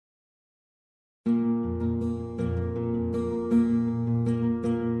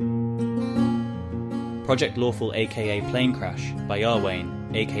Project Lawful aka Planecrash by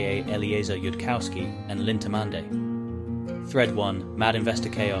Yarwain aka Eliezer Yudkowsky and Lintamande. Thread 1, Mad Investor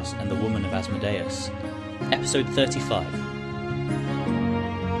Chaos and the Woman of Asmodeus. Episode 35.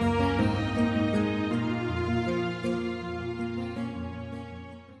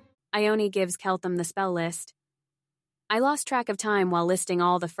 Ione gives Keltham the spell list. I lost track of time while listing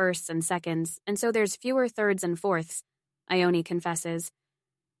all the firsts and seconds, and so there's fewer thirds and fourths, Ione confesses.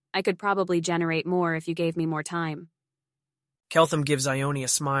 I could probably generate more if you gave me more time. Keltham gives Ione a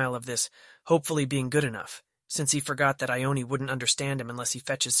smile of this, hopefully being good enough, since he forgot that Ione wouldn't understand him unless he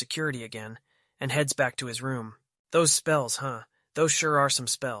fetches security again, and heads back to his room. Those spells, huh? Those sure are some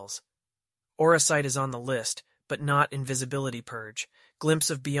spells. Aura Sight is on the list, but not Invisibility Purge. Glimpse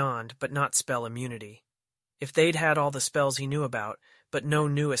of Beyond, but not Spell Immunity. If they'd had all the spells he knew about, but no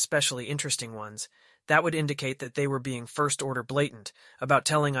new especially interesting ones, that would indicate that they were being first-order blatant about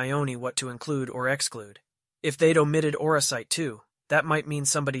telling Ione what to include or exclude. If they'd omitted Aura Sight too, that might mean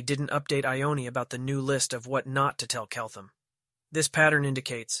somebody didn't update Ione about the new list of what not to tell Keltham. This pattern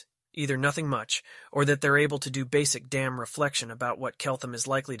indicates either nothing much, or that they're able to do basic damn reflection about what Keltham is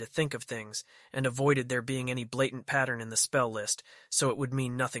likely to think of things, and avoided there being any blatant pattern in the spell list, so it would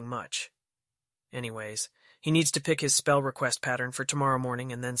mean nothing much. Anyways, he needs to pick his spell request pattern for tomorrow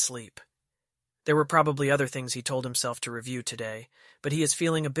morning and then sleep. There were probably other things he told himself to review today, but he is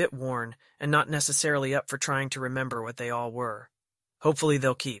feeling a bit worn and not necessarily up for trying to remember what they all were. Hopefully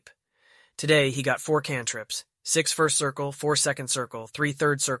they'll keep. Today he got 4 cantrips, 6 first circle, 4 second circle, 3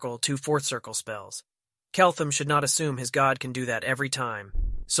 third circle, 2 fourth circle spells. Keltham should not assume his god can do that every time,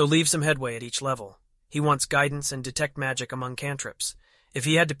 so leave some headway at each level. He wants guidance and detect magic among cantrips. If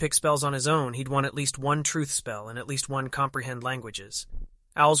he had to pick spells on his own, he'd want at least 1 truth spell and at least 1 comprehend languages.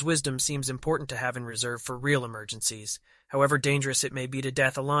 Owl's wisdom seems important to have in reserve for real emergencies, however dangerous it may be to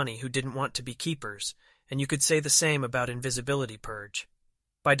Dathilani who didn't want to be keepers, and you could say the same about Invisibility Purge.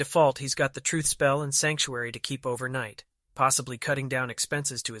 By default, he's got the truth spell and sanctuary to keep overnight, possibly cutting down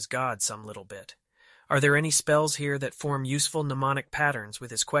expenses to his god some little bit. Are there any spells here that form useful mnemonic patterns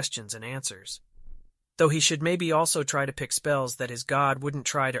with his questions and answers? Though he should maybe also try to pick spells that his god wouldn't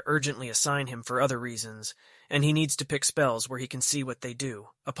try to urgently assign him for other reasons, and he needs to pick spells where he can see what they do,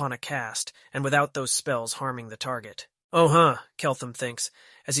 upon a cast, and without those spells harming the target. Keltham thinks,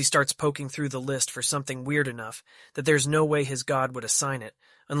 as he starts poking through the list for something weird enough that there's no way his god would assign it,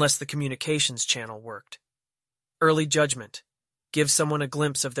 unless the communications channel worked. Early Judgment. Give someone a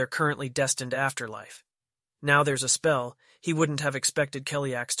glimpse of their currently destined afterlife. Now there's a spell he wouldn't have expected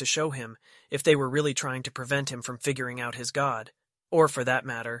Keliax to show him if they were really trying to prevent him from figuring out his god, or for that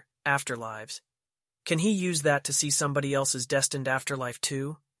matter, afterlives. Can he use that to see somebody else's destined afterlife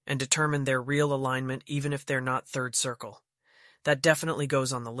too, and determine their real alignment even if they're not third circle? That definitely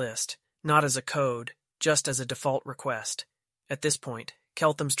goes on the list, not as a code, just as a default request. At this point,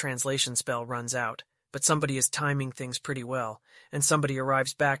 Keltham's translation spell runs out, but somebody is timing things pretty well, and somebody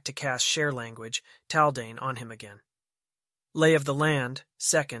arrives back to cast Share Language, Taldane, on him again. Lay of the Land,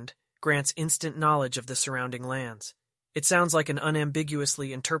 second, grants instant knowledge of the surrounding lands. It sounds like an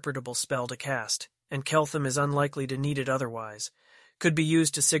unambiguously interpretable spell to cast, and Keltham is unlikely to need it otherwise. Could be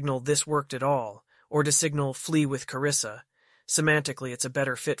used to signal this worked at all, or to signal flee with Carissa. Semantically, it's a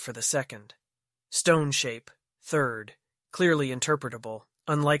better fit for the second. Stone Shape, third, clearly interpretable,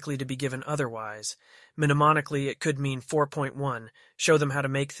 unlikely to be given otherwise. Mnemonically, it could mean 4.1, show them how to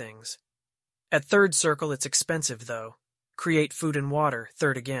make things. At third circle, it's expensive, though. Create food and water,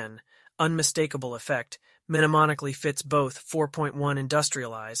 third again. Unmistakable effect, mnemonically fits both 4.1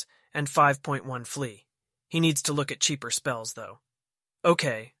 industrialize and 5.1 flee. He needs to look at cheaper spells, though.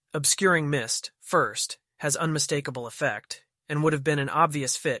 Okay, Obscuring Mist, first, has unmistakable effect, and would have been an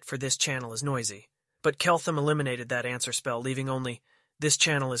obvious fit for This Channel is Noisy. But Keltham eliminated that answer spell, leaving only This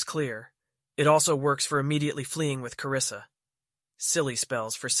Channel is Clear. It also works for immediately fleeing with Carissa. Silly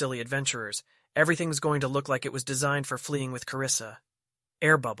spells for silly adventurers. Everything's going to look like it was designed for fleeing with Carissa.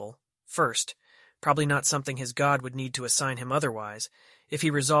 Air Bubble, first. Probably not something his god would need to assign him otherwise. If he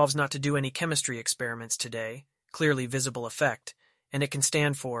resolves not to do any chemistry experiments today, clearly visible effect, and it can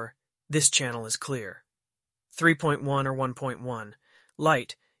stand for This Channel is Clear. 3.1 or 1.1.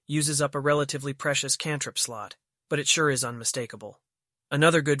 Light uses up a relatively precious cantrip slot, but it sure is unmistakable.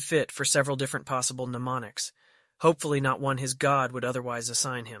 Another good fit for several different possible mnemonics, hopefully not one his god would otherwise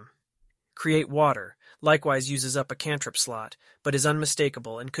assign him. Create Water likewise uses up a cantrip slot, but is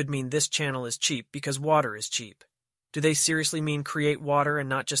unmistakable and could mean This Channel is cheap because water is cheap. Do they seriously mean create water and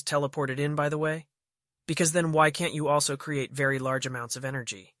not just teleport it in, by the way? Because then why can't you also create very large amounts of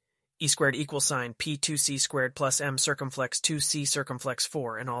energy? E squared equals sign P2C squared plus M circumflex 2C circumflex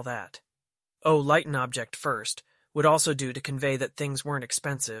 4 and all that. Oh, lighten object first would also do to convey that things weren't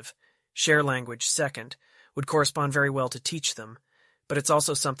expensive. Share language second would correspond very well to teach them, but it's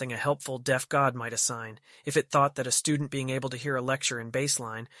also something a helpful deaf god might assign if it thought that a student being able to hear a lecture in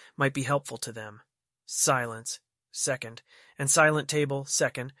baseline might be helpful to them. Silence second, and silent table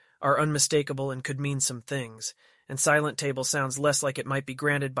second are unmistakable and could mean some things, and silent table sounds less like it might be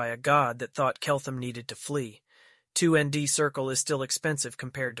granted by a god that thought Keltham needed to flee. 2ND circle is still expensive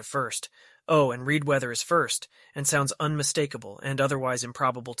compared to first. Oh, and read weather is first, and sounds unmistakable and otherwise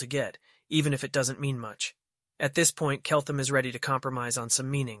improbable to get, even if it doesn't mean much. At this point, Keltham is ready to compromise on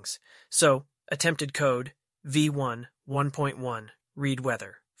some meanings. So, attempted code, V1, 1.1, read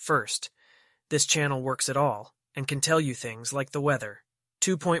weather, first. This channel works at all, and can tell you things like the weather.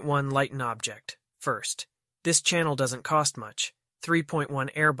 2.1 lighten object, first. This channel doesn't cost much. 3.1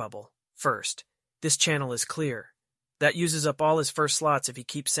 air bubble, first. This channel is clear. That uses up all his first slots if he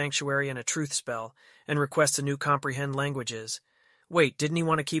keeps Sanctuary and a Truth spell, and requests a new Comprehend languages. Wait, didn't he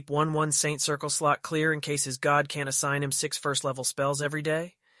want to keep 1 Saint Circle slot clear in case his god can't assign him 6 first-level spells every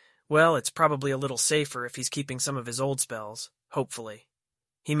day? Well, it's probably a little safer if he's keeping some of his old spells, hopefully.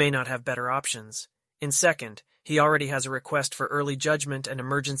 He may not have better options. In second, he already has a request for Early Judgment and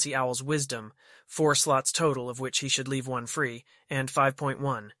Emergency Owl's Wisdom, 4 slots total of which he should leave 1 free, and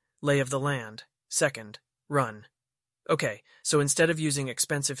 5.1, Lay of the Land, second, run. Okay, so instead of using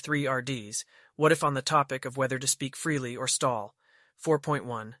expensive 3 RDs, what if on the topic of whether to speak freely or stall?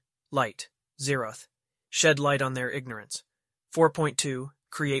 4.1, light, zeroth, shed light on their ignorance. 4.2,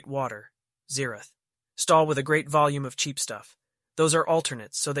 create water, zeroth, stall with a great volume of cheap stuff. Those are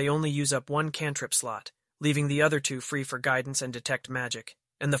alternates, so they only use up 1 cantrip slot, leaving the other 2 free for guidance and detect magic,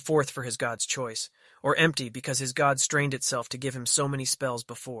 and the 4th for his god's choice, or empty because his god strained itself to give him so many spells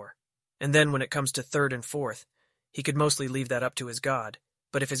before. And then when it comes to 3rd and 4th, he could mostly leave that up to his god,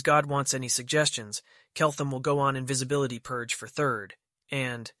 but if his god wants any suggestions, Keltham will go on invisibility purge for 3rd,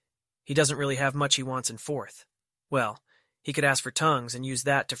 and he doesn't really have much he wants in 4th. Well, he could ask for tongues and use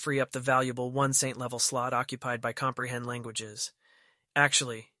that to free up the valuable 1 saint level slot occupied by Comprehend languages.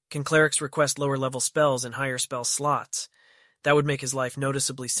 Actually, can clerics request lower level spells in higher spell slots? That would make his life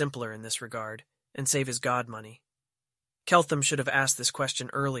noticeably simpler in this regard, and save his god money. Keltham should have asked this question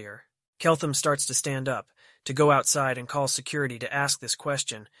earlier. Keltham starts to stand up, to go outside and call security to ask this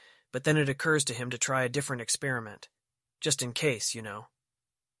question, but then it occurs to him to try a different experiment. Just in case, you know.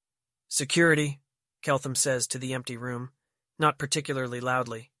 Security, Keltham says to the empty room, not particularly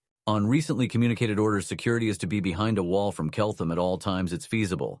loudly. On recently communicated orders, security is to be behind a wall from Keltham at all times it's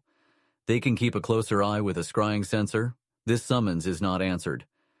feasible. They can keep a closer eye with a scrying sensor. This summons is not answered.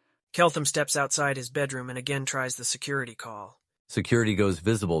 Keltham steps outside his bedroom and again tries the security call. Security goes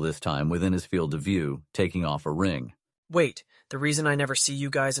visible this time within his field of view, taking off a ring. Wait, the reason I never see you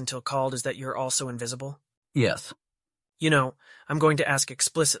guys until called is that you're also invisible? Yes. You know, I'm going to ask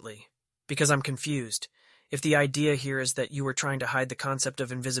explicitly, because I'm confused. If the idea here is that you were trying to hide the concept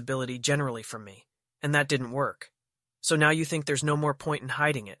of invisibility generally from me, and that didn't work. So now you think there's no more point in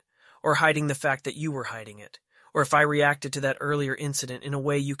hiding it, or hiding the fact that you were hiding it, or if I reacted to that earlier incident in a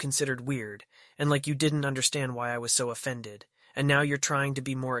way you considered weird, and like you didn't understand why I was so offended, and now you're trying to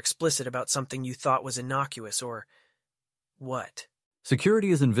be more explicit about something you thought was innocuous, or what?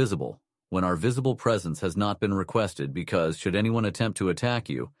 Security is invisible when our visible presence has not been requested because, should anyone attempt to attack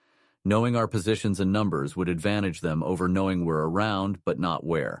you, knowing our positions and numbers would advantage them over knowing we're around but not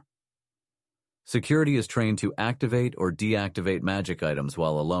where. Security is trained to activate or deactivate magic items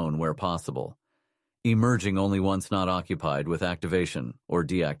while alone where possible, emerging only once not occupied with activation or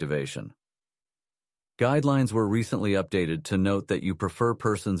deactivation. Guidelines were recently updated to note that you prefer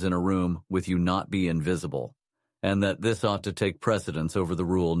persons in a room with you not be invisible, and that this ought to take precedence over the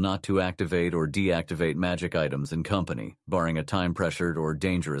rule not to activate or deactivate magic items in company, barring a time-pressured or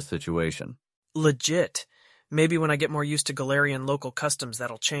dangerous situation. Legit. Maybe when I get more used to Galarian local customs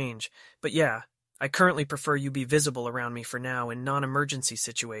that'll change, but yeah, I currently prefer you be visible around me for now in non-emergency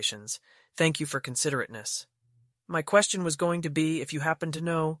situations. Thank you for considerateness. My question was going to be if you happen to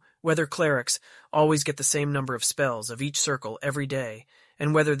know whether clerics always get the same number of spells of each circle every day,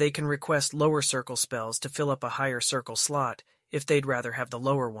 and whether they can request lower circle spells to fill up a higher circle slot if they'd rather have the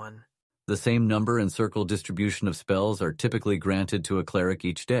lower one. The same number and circle distribution of spells are typically granted to a cleric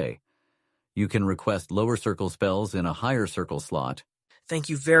each day. You can request lower circle spells in a higher circle slot. Thank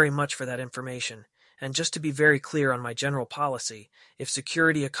you very much for that information. And just to be very clear on my general policy, if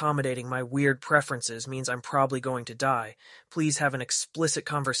security accommodating my weird preferences means I'm probably going to die, please have an explicit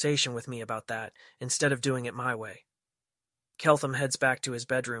conversation with me about that, instead of doing it my way. Keltham heads back to his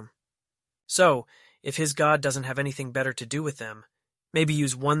bedroom. So, if his god doesn't have anything better to do with them, Maybe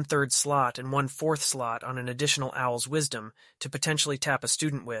use 1/3 slot and 1/4 slot on an additional Owl's Wisdom to potentially tap a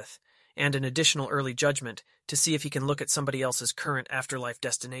student with, and an additional Early Judgment to see if he can look at somebody else's current afterlife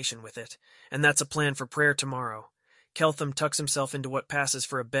destination with it. And that's a plan for prayer tomorrow. Keltham tucks himself into what passes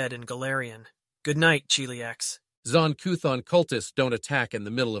for a bed in Galarian. Good night, Cheliax. Zon-Kuthon cultists don't attack in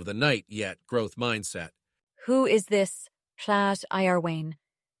the middle of the night yet, growth mindset. Who is this Shaz Iarwain?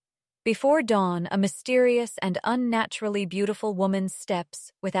 Before dawn, a mysterious and unnaturally beautiful woman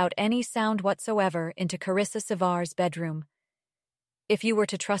steps, without any sound whatsoever, into Carissa Savar's bedroom. If you were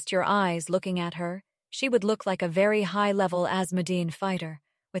to trust your eyes looking at her, she would look like a very high-level Asmodean fighter,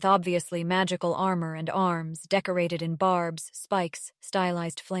 with obviously magical armor and arms decorated in barbs, spikes,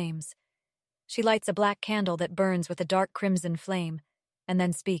 stylized flames. She lights a black candle that burns with a dark crimson flame, and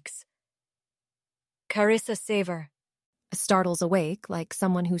then speaks. Carissa Savar. Startles awake like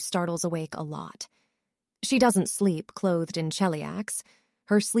someone who startles awake a lot. She doesn't sleep clothed in cheliacs.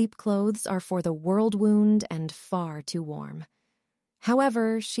 Her sleep clothes are for the world wound and far too warm.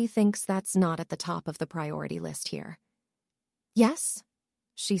 However, she thinks that's not at the top of the priority list here. Yes,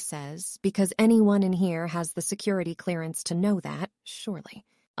 she says, because anyone in here has the security clearance to know that, surely.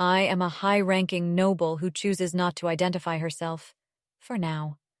 I am a high-ranking noble who chooses not to identify herself, for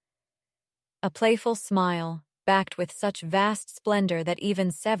now. A playful smile, backed with such vast splendor that even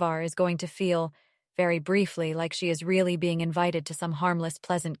Sevar is going to feel, very briefly, like she is really being invited to some harmless,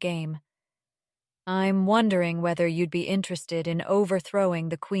 pleasant game. I'm wondering whether you'd be interested in overthrowing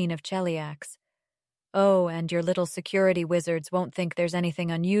the Queen of Cheliax. Oh, and your little security wizards won't think there's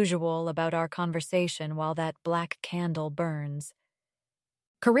anything unusual about our conversation while that black candle burns.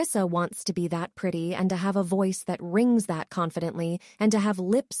 Carissa wants to be that pretty and to have a voice that rings that confidently and to have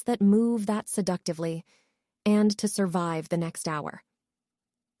lips that move that seductively, and to survive the next hour.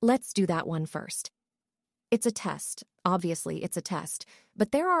 Let's do that one first. It's a test. Obviously, it's a test.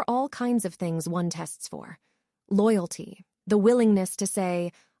 But there are all kinds of things one tests for. Loyalty, the willingness to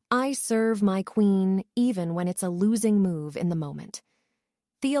say, I serve my queen even when it's a losing move in the moment.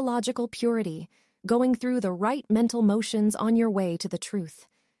 Theological purity, going through the right mental motions on your way to the truth.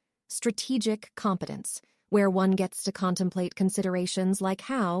 Strategic competence, where one gets to contemplate considerations like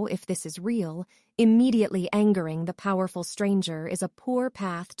how, if this is real, immediately angering the powerful stranger is a poor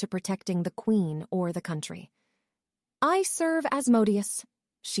path to protecting the queen or the country. I serve Asmodeus,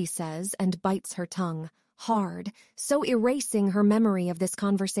 she says, and bites her tongue, hard, so erasing her memory of this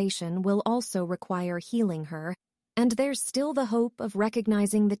conversation will also require healing her, and there's still the hope of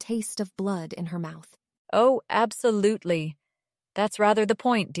recognizing the taste of blood in her mouth. Oh, absolutely. That's rather the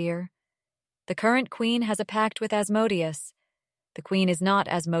point, dear. The current queen has a pact with Asmodeus. The queen is not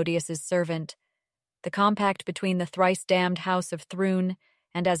Asmodeus's servant. The compact between the thrice-damned house of Thrun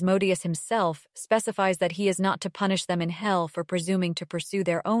and Asmodeus himself specifies that he is not to punish them in hell for presuming to pursue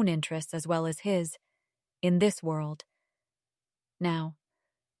their own interests as well as his, in this world. Now,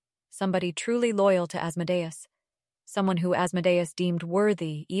 somebody truly loyal to Asmodeus, someone who Asmodeus deemed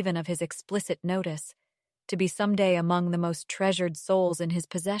worthy even of his explicit notice, to be someday among the most treasured souls in his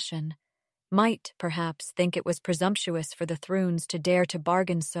possession, might, perhaps, think it was presumptuous for the Thruns to dare to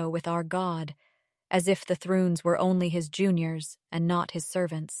bargain so with our god, as if the Thruns were only his juniors and not his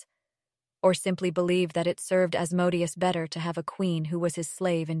servants, or simply believe that it served Asmodeus better to have a queen who was his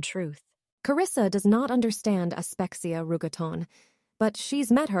slave in truth. Carissa does not understand Aspexia Rugaton, but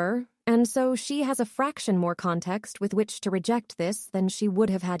she's met her, and so she has a fraction more context with which to reject this than she would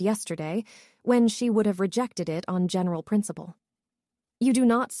have had yesterday, when she would have rejected it on general principle. You do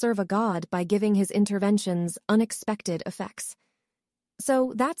not serve a god by giving his interventions unexpected effects.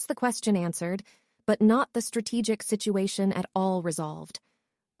 So that's the question answered, but not the strategic situation at all resolved.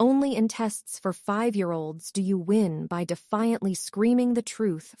 Only in tests for 5-year-olds do you win by defiantly screaming the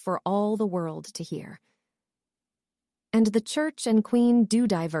truth for all the world to hear. And the church and queen do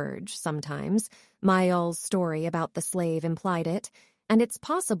diverge sometimes. Mayal's story about the slave implied it, and it's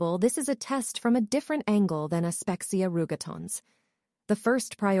possible this is a test from a different angle than Aspexia Rugaton's. The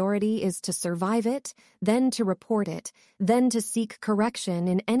first priority is to survive it, then to report it, then to seek correction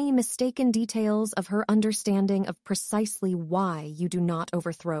in any mistaken details of her understanding of precisely why you do not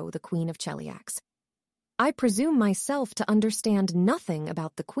overthrow the Queen of Cheliax. I presume myself to understand nothing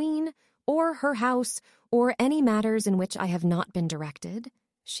about the Queen, or her house, or any matters in which I have not been directed,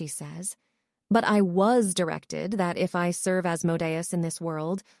 she says. But I was directed that if I serve Asmodeus in this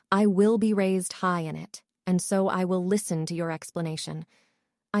world, I will be raised high in it, and so I will listen to your explanation.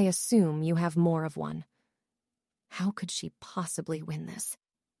 I assume you have more of one. How could she possibly win this?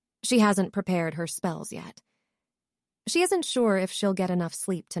 She hasn't prepared her spells yet. She isn't sure if she'll get enough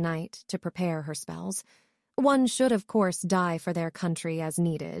sleep tonight to prepare her spells, One should, of course, die for their country as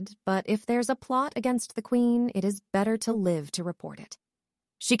needed, but if there's a plot against the Queen, it is better to live to report it.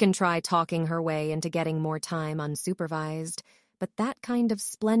 She can try talking her way into getting more time unsupervised, but that kind of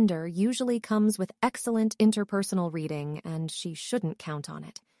splendor usually comes with excellent interpersonal reading, and she shouldn't count on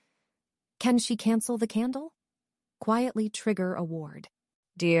it. Can she cancel the candle? Quietly trigger a ward.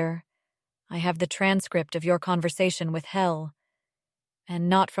 Dear, I have the transcript of your conversation with Hel, and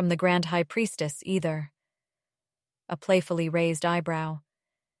not from the Grand High Priestess either. A playfully raised eyebrow.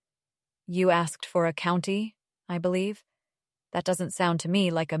 You asked for a county, I believe? That doesn't sound to me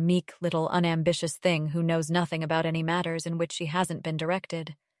like a meek little unambitious thing who knows nothing about any matters in which she hasn't been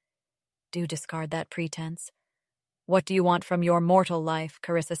directed. Do discard that pretense. What do you want from your mortal life,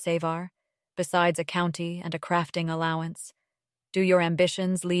 Carissa Savar, besides a county and a crafting allowance? Do your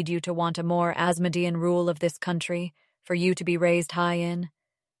ambitions lead you to want a more Asmodean rule of this country, for you to be raised high in?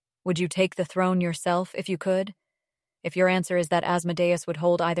 Would you take the throne yourself if you could? If your answer is that Asmodeus would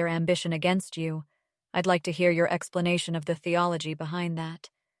hold either ambition against you, I'd like to hear your explanation of the theology behind that.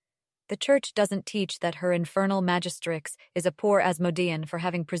 The Church doesn't teach that her infernal magistrix is a poor Asmodean for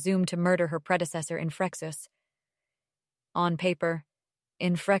having presumed to murder her predecessor in Frexus. On paper,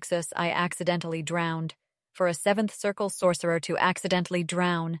 in Frexus I accidentally drowned, for a seventh circle sorcerer to accidentally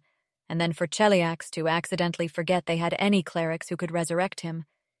drown, and then for Cheliax to accidentally forget they had any clerics who could resurrect him,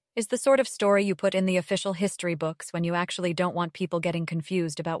 is the sort of story you put in the official history books when you actually don't want people getting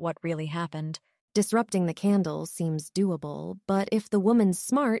confused about what really happened. Disrupting the candle seems doable, but if the woman's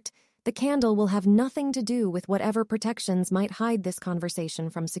smart, the candle will have nothing to do with whatever protections might hide this conversation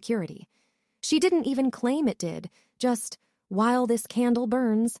from security. She didn't even claim it did, just, while this candle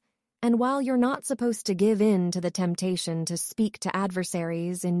burns, and while you're not supposed to give in to the temptation to speak to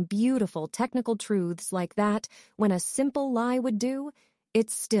adversaries in beautiful technical truths like that when a simple lie would do,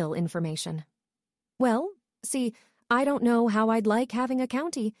 it's still information. Well, see, I don't know how I'd like having a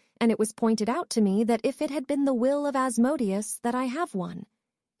county, and it was pointed out to me that if it had been the will of Asmodeus that I have one,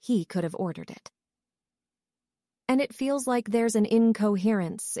 he could have ordered it. And it feels like there's an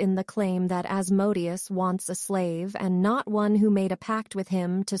incoherence in the claim that Asmodeus wants a slave and not one who made a pact with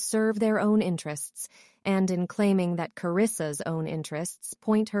him to serve their own interests, and in claiming that Carissa's own interests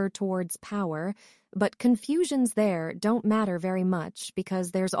point her towards power, but confusions there don't matter very much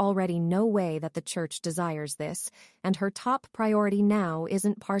because there's already no way that the Church desires this, and her top priority now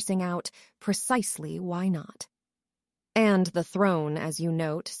isn't parsing out precisely why not. And the throne, as you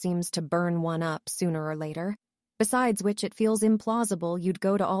note, seems to burn one up sooner or later, besides which it feels implausible you'd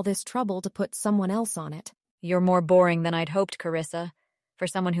go to all this trouble to put someone else on it. You're more boring than I'd hoped, Carissa, for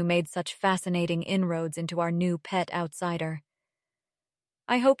someone who made such fascinating inroads into our new pet outsider.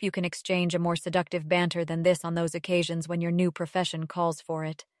 I hope you can exchange a more seductive banter than this on those occasions when your new profession calls for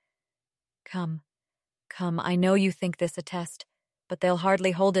it. Come, I know you think this a test, but they'll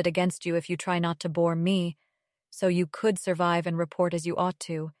hardly hold it against you if you try not to bore me, so you could survive and report as you ought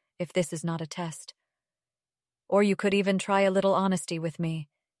to, if this is not a test. Or you could even try a little honesty with me,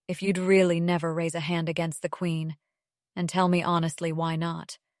 if you'd really never raise a hand against the Queen, and tell me honestly why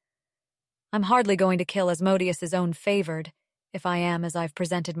not. I'm hardly going to kill Asmodeus's own favored, if I am as I've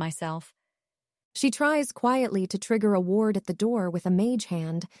presented myself. She tries quietly to trigger a ward at the door with a mage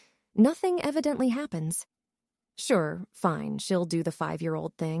hand. Nothing evidently happens. Sure, fine, she'll do the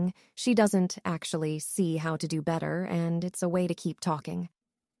 5-year-old thing. She doesn't actually see how to do better, and it's a way to keep talking.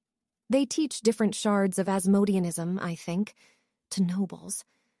 They teach different shards of Asmodeanism, I think, to nobles.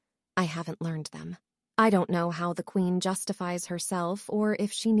 I haven't learned them. I don't know how the Queen justifies herself or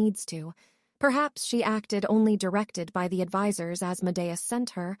if she needs to. Perhaps she acted only directed by the advisors Asmodeus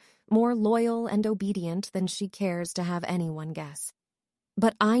sent her, more loyal and obedient than she cares to have anyone guess.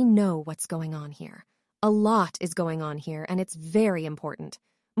 But I know what's going on here. A lot is going on here, and it's very important.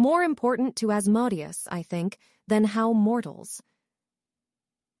 More important to Asmodeus, I think, than how mortals.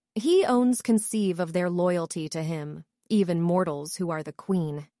 He owns conceive of their loyalty to him, even mortals who are the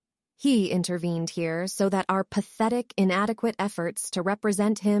Queen. He intervened here so that our pathetic, inadequate efforts to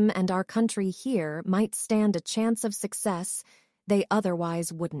represent him and our country here might stand a chance of success they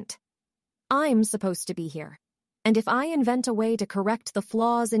otherwise wouldn't. I'm supposed to be here, and if I invent a way to correct the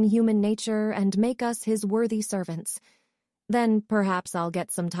flaws in human nature and make us his worthy servants, then perhaps I'll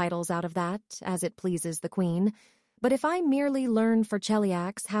get some titles out of that, as it pleases the Queen. But if I merely learn for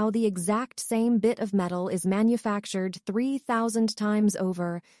Cheliax how the exact same bit of metal is manufactured 3,000 times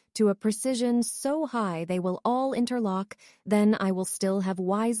over to a precision so high they will all interlock, then I will still have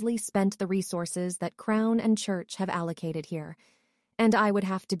wisely spent the resources that Crown and Church have allocated here. and I would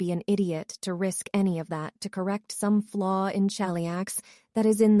have to be an idiot to risk any of that to correct some flaw in Cheliax that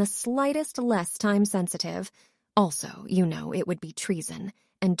is in the slightest less time-sensitive. Also, you know, it would be treason,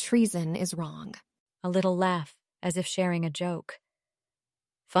 and treason is wrong. A little laugh, as if sharing a joke.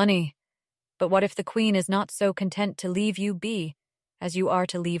 Funny, but what if the Queen is not so content to leave you be, as you are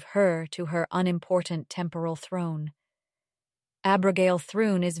to leave her to her unimportant temporal throne? Abigail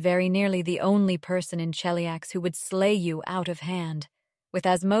Thrune is very nearly the only person in Cheliax who would slay you out of hand, with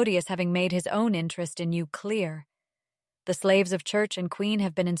Asmodeus having made his own interest in you clear. The slaves of Church and Queen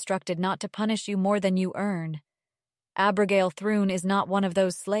have been instructed not to punish you more than you earn. Abigail Thrune is not one of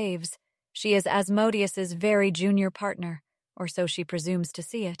those slaves. She is Asmodeus's very junior partner, or so she presumes to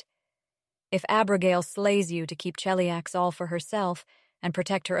see it. If Abigail slays you to keep Cheliax all for herself and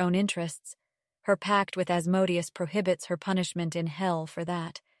protect her own interests, her pact with Asmodeus prohibits her punishment in hell for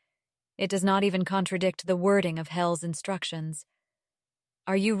that. It does not even contradict the wording of hell's instructions.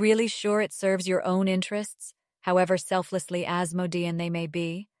 Are you really sure it serves your own interests, however selflessly Asmodean they may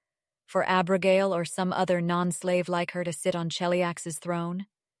be, for Abigail or some other non-slave like her to sit on Cheliax's throne?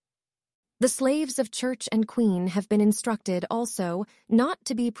 The slaves of Church and Queen have been instructed also not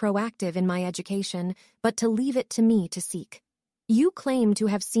to be proactive in my education, but to leave it to me to seek. You claim to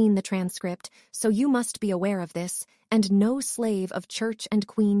have seen the transcript, so you must be aware of this, and no slave of Church and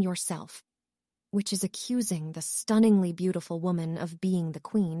Queen yourself. Which is accusing the stunningly beautiful woman of being the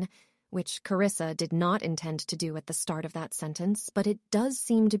Queen, which Carissa did not intend to do at the start of that sentence, but it does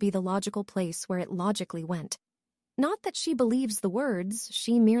seem to be the logical place where it logically went. Not that she believes the words,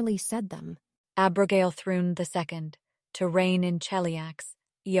 she merely said them. Abigail Thrune II, to reign in Cheliax,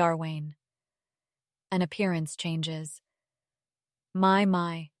 Iarwain. An appearance changes.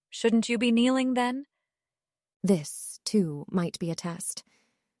 My, shouldn't you be kneeling then? This, too, might be a test,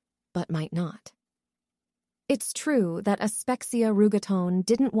 but might not. It's true that Aspexia Rugaton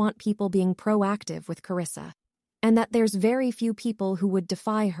didn't want people being proactive with Carissa, and that there's very few people who would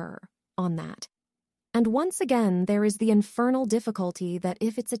defy her on that. And once again, there is the infernal difficulty that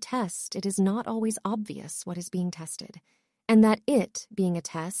if it's a test, it is not always obvious what is being tested, and that it, being a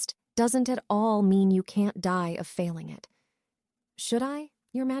test, doesn't at all mean you can't die of failing it. Should I,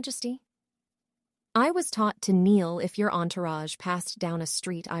 Your Majesty? I was taught to kneel if your entourage passed down a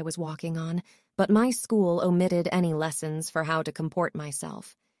street I was walking on, but my school omitted any lessons for how to comport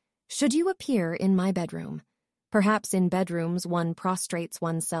myself. Should you appear in my bedroom? Perhaps in bedrooms one prostrates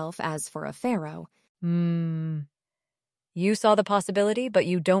oneself as for a pharaoh. You saw the possibility, but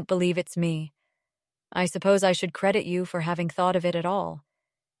you don't believe it's me. I suppose I should credit you for having thought of it at all.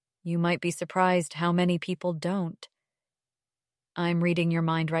 You might be surprised how many people don't. I'm reading your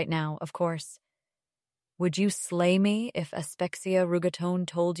mind right now, of course. Would you slay me if Aspexia Rugaton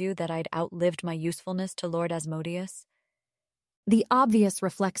told you that I'd outlived my usefulness to Lord Asmodeus? The obvious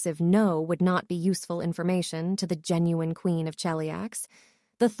reflexive no would not be useful information to the genuine Queen of Cheliax.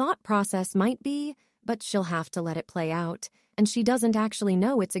 The thought process might be, but she'll have to let it play out, and she doesn't actually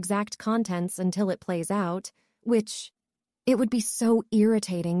know its exact contents until it plays out, which... It would be so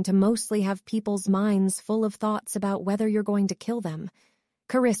irritating to mostly have people's minds full of thoughts about whether you're going to kill them.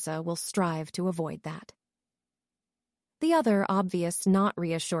 Carissa will strive to avoid that. The other obvious, not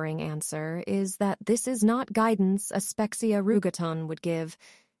reassuring answer is that this is not guidance Aspexia Rugaton would give,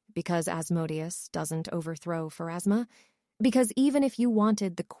 because Asmodeus doesn't overthrow Pharasma, because even if you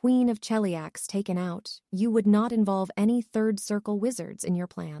wanted the Queen of Cheliax taken out, you would not involve any Third Circle wizards in your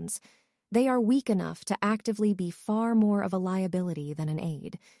plans. They are weak enough to actively be far more of a liability than an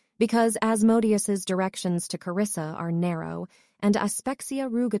aid, because Asmodeus's directions to Carissa are narrow, and Aspexia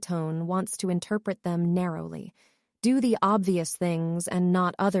Rugaton wants to interpret them narrowly. Do the obvious things and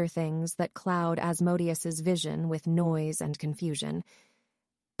not other things that cloud Asmodeus's vision with noise and confusion.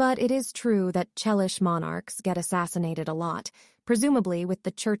 But it is true that Chelish monarchs get assassinated a lot, presumably with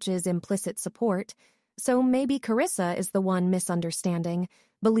the Church's implicit support, so maybe Carissa is the one misunderstanding,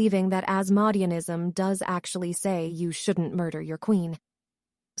 believing that Asmodeanism does actually say you shouldn't murder your queen.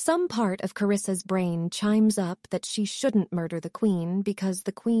 Some part of Carissa's brain chimes up that she shouldn't murder the queen because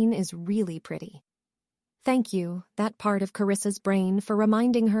the queen is really pretty. Thank you, that part of Carissa's brain, for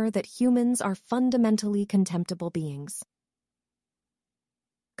reminding her that humans are fundamentally contemptible beings.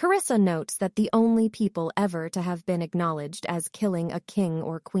 Carissa notes that the only people ever to have been acknowledged as killing a king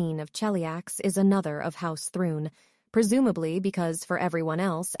or queen of Cheliax is another of House Thrune, presumably because for everyone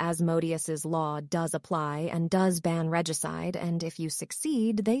else, Asmodeus's law does apply and does ban regicide, and if you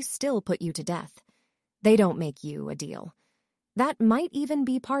succeed, they still put you to death. They don't make you a deal. That might even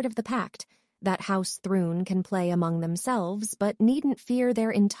be part of the pact, that House Thrune can play among themselves, but needn't fear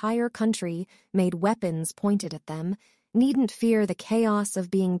their entire country made weapons pointed at them, needn't fear the chaos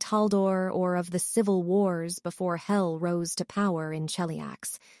of being Taldor or of the civil wars before hell rose to power in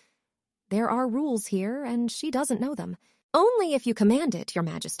Cheliax. There are rules here, and she doesn't know them. Only if you command it, Your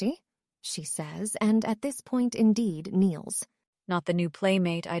Majesty, she says, and at this point indeed kneels. Not the new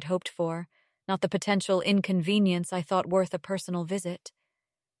playmate I'd hoped for, not the potential inconvenience I thought worth a personal visit.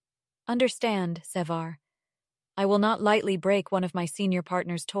 Understand, Sevar, I will not lightly break one of my senior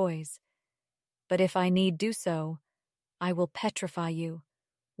partner's toys. But if I need do so, I will petrify you,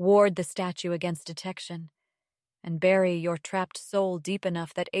 ward the statue against detection, and bury your trapped soul deep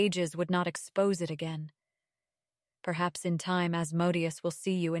enough that ages would not expose it again. Perhaps in time Asmodeus will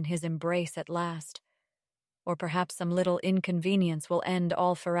see you in his embrace at last, or perhaps some little inconvenience will end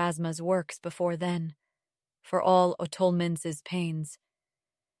all Pharasma's works before then, for all Otolmens's pains.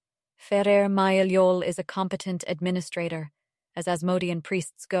 Ferrer Maeliol is a competent administrator, as Asmodean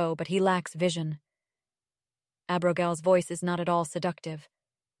priests go, but he lacks vision. Abrogal's voice is not at all seductive.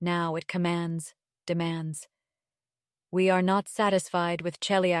 Now it commands, demands. We are not satisfied with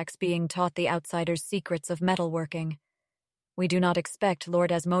Cheliax being taught the outsider's secrets of metalworking. We do not expect Lord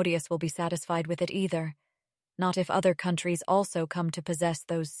Asmodeus will be satisfied with it either, not if other countries also come to possess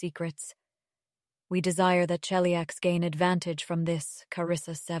those secrets. We desire that Cheliax gain advantage from this,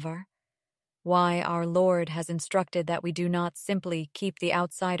 Carissa Sevar. Why our Lord has instructed that we do not simply keep the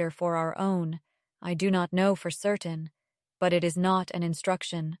outsider for our own, I do not know for certain, but it is not an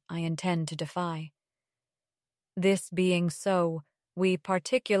instruction I intend to defy. This being so, we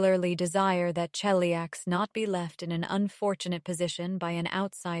particularly desire that Cheliax not be left in an unfortunate position by an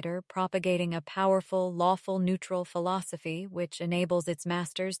outsider propagating a powerful, lawful, neutral philosophy which enables its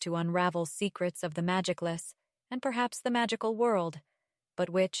masters to unravel secrets of the magicless and perhaps the magical world, but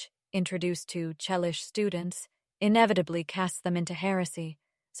which, introduced to Chelish students, inevitably casts them into heresy,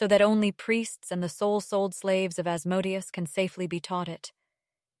 so that only priests and the soul-sold slaves of Asmodeus can safely be taught it.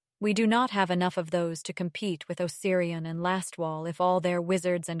 We do not have enough of those to compete with Osirian and Lastwall if all their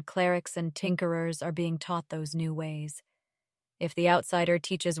wizards and clerics and tinkerers are being taught those new ways. If the outsider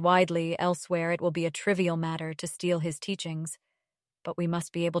teaches widely elsewhere, it will be a trivial matter to steal his teachings, but we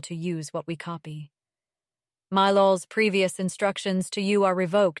must be able to use what we copy. Mylol's previous instructions to you are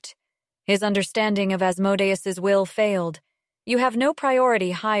revoked. His understanding of Asmodeus's will failed. You have no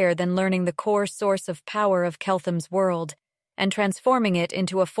priority higher than learning the core source of power of Keltham's world, and transforming it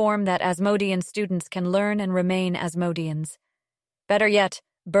into a form that Asmodean students can learn and remain Asmodeans. Better yet,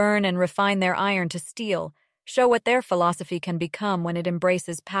 burn and refine their iron to steel, show what their philosophy can become when it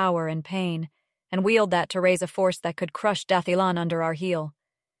embraces power and pain, and wield that to raise a force that could crush Dathilan under our heel.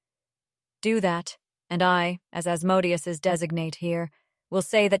 Do that, and I, as Asmodeus's designate here, will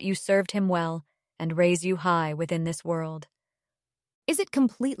say that you served him well and raise you high within this world. Is it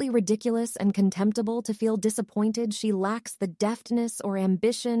completely ridiculous and contemptible to feel disappointed she lacks the deftness or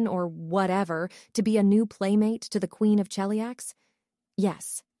ambition or whatever to be a new playmate to the Queen of Cheliax?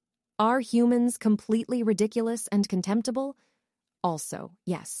 Yes. Are humans completely ridiculous and contemptible? Also,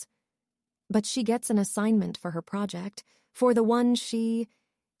 yes. But she gets an assignment for her project, for the one she,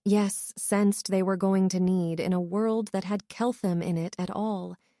 yes, sensed they were going to need in a world that had Keltham in it at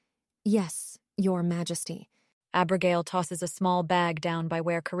all. Yes, Your Majesty. Abigail tosses a small bag down by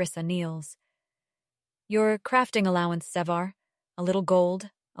where Carissa kneels. Your crafting allowance, Sevar. A little gold,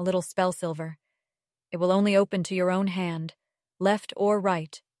 a little spell silver. It will only open to your own hand, left or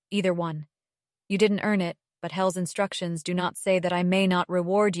right, either one. You didn't earn it, but Hell's instructions do not say that I may not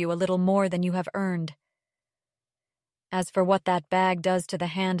reward you a little more than you have earned. As for what that bag does to the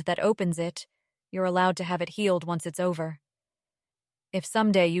hand that opens it, you're allowed to have it healed once it's over. If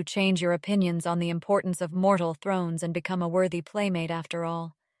someday you change your opinions on the importance of mortal thrones and become a worthy playmate after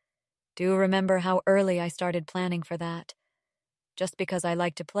all, do remember how early I started planning for that. Just because I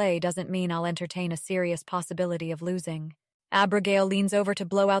like to play doesn't mean I'll entertain a serious possibility of losing. Abigail leans over to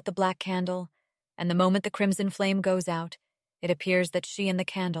blow out the black candle, and the moment the crimson flame goes out, it appears that she and the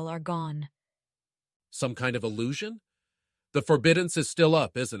candle are gone. Some kind of illusion? The forbiddance is still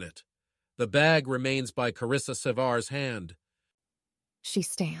up, isn't it? The bag remains by Carissa Sevar's hand. She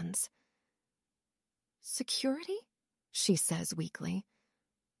stands. Security? She says weakly.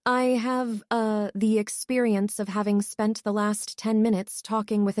 I have, the experience of having spent the last 10 minutes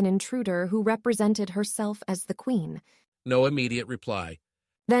talking with an intruder who represented herself as the Queen. No immediate reply.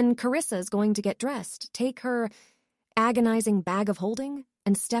 Then Carissa's going to get dressed, take her agonizing bag of holding,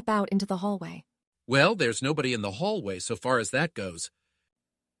 and step out into the hallway. Well, there's nobody in the hallway so far as that goes.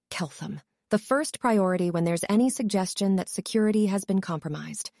 Keltham. The first priority when there's any suggestion that security has been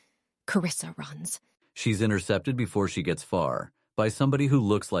compromised. Carissa runs. She's intercepted before she gets far by somebody who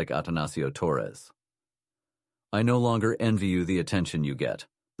looks like Atanasio Torres. I no longer envy you the attention you get,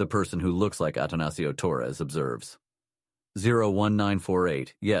 the person who looks like Atanasio Torres observes.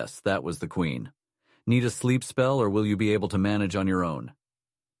 01948, yes, that was the Queen. Need a sleep spell, or will you be able to manage on your own?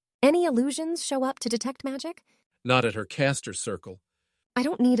 Any illusions show up to detect magic? Not at her caster circle. I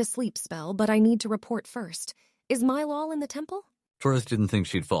don't need a sleep spell, but I need to report first. Is Mylol in the temple? Torres didn't think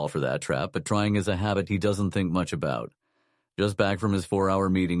she'd fall for that trap, but trying is a habit he doesn't think much about. Just back from his 4-hour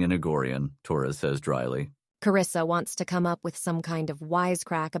meeting in Agorian, Torres says dryly. Carissa wants to come up with some kind of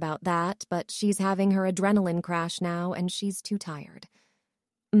wisecrack about that, but she's having her adrenaline crash now, and she's too tired.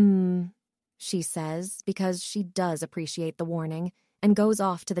 She says, because she does appreciate the warning, and goes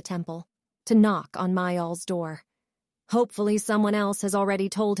off to the temple, to knock on Myol's door. Hopefully someone else has already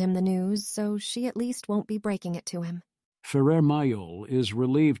told him the news, so she at least won't be breaking it to him. Ferrer Mayol is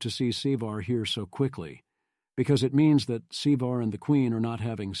relieved to see Sivar here so quickly, because it means that Sivar and the Queen are not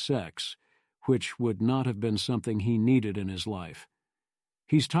having sex, which would not have been something he needed in his life.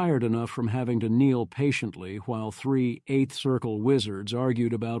 He's tired enough from having to kneel patiently while 3 Eighth Circle wizards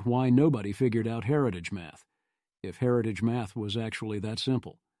argued about why nobody figured out heritage math, if heritage math was actually that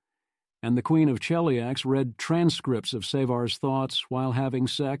simple. And the Queen of Cheliax read transcripts of Sevar's thoughts while having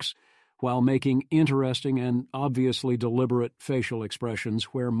sex, while making interesting and obviously deliberate facial expressions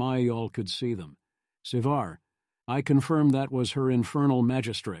where Mayol could see them. Sivar, I confirm that was her infernal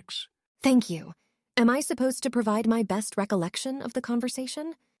magistrix. Thank you. Am I supposed to provide my best recollection of the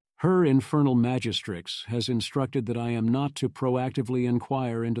conversation? Her infernal magistrix has instructed that I am not to proactively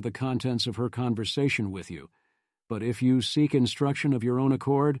inquire into the contents of her conversation with you, but if you seek instruction of your own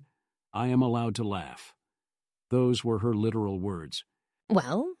accord, I am allowed to laugh. Those were her literal words.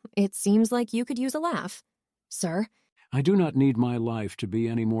 Well, it seems like you could use a laugh. Sir? I do not need my life to be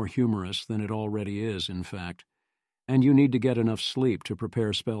any more humorous than it already is, in fact. And you need to get enough sleep to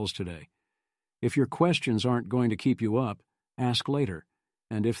prepare spells today. If your questions aren't going to keep you up, ask later,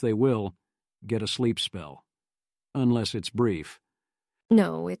 and if they will, get a sleep spell. Unless it's brief.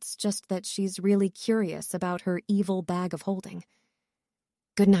 No, it's just that she's really curious about her evil bag of holding.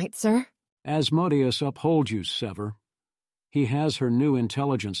 Good night, sir. Asmodeus uphold you, Sever. He has her new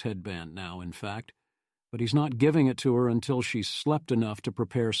intelligence headband now, in fact, but he's not giving it to her until she's slept enough to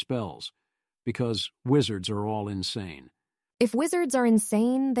prepare spells, because wizards are all insane. If wizards are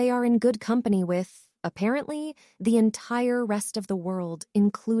insane, they are in good company with, apparently, the entire rest of the world,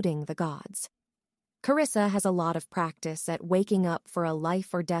 including the gods. Carissa has a lot of practice at waking up for a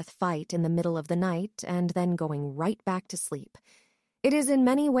life-or-death fight in the middle of the night and then going right back to sleep. It is in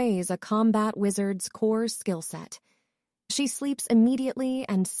many ways a combat wizard's core skill set. She sleeps immediately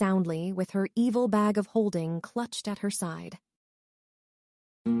and soundly with her evil bag of holding clutched at her side.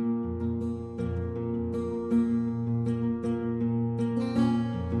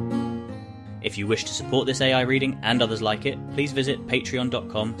 If you wish to support this AI reading and others like it, please visit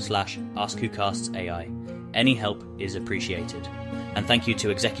patreon.com/AskWhoCastsAI. Any help is appreciated. And thank you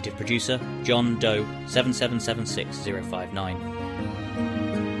to executive producer John Doe 7776059.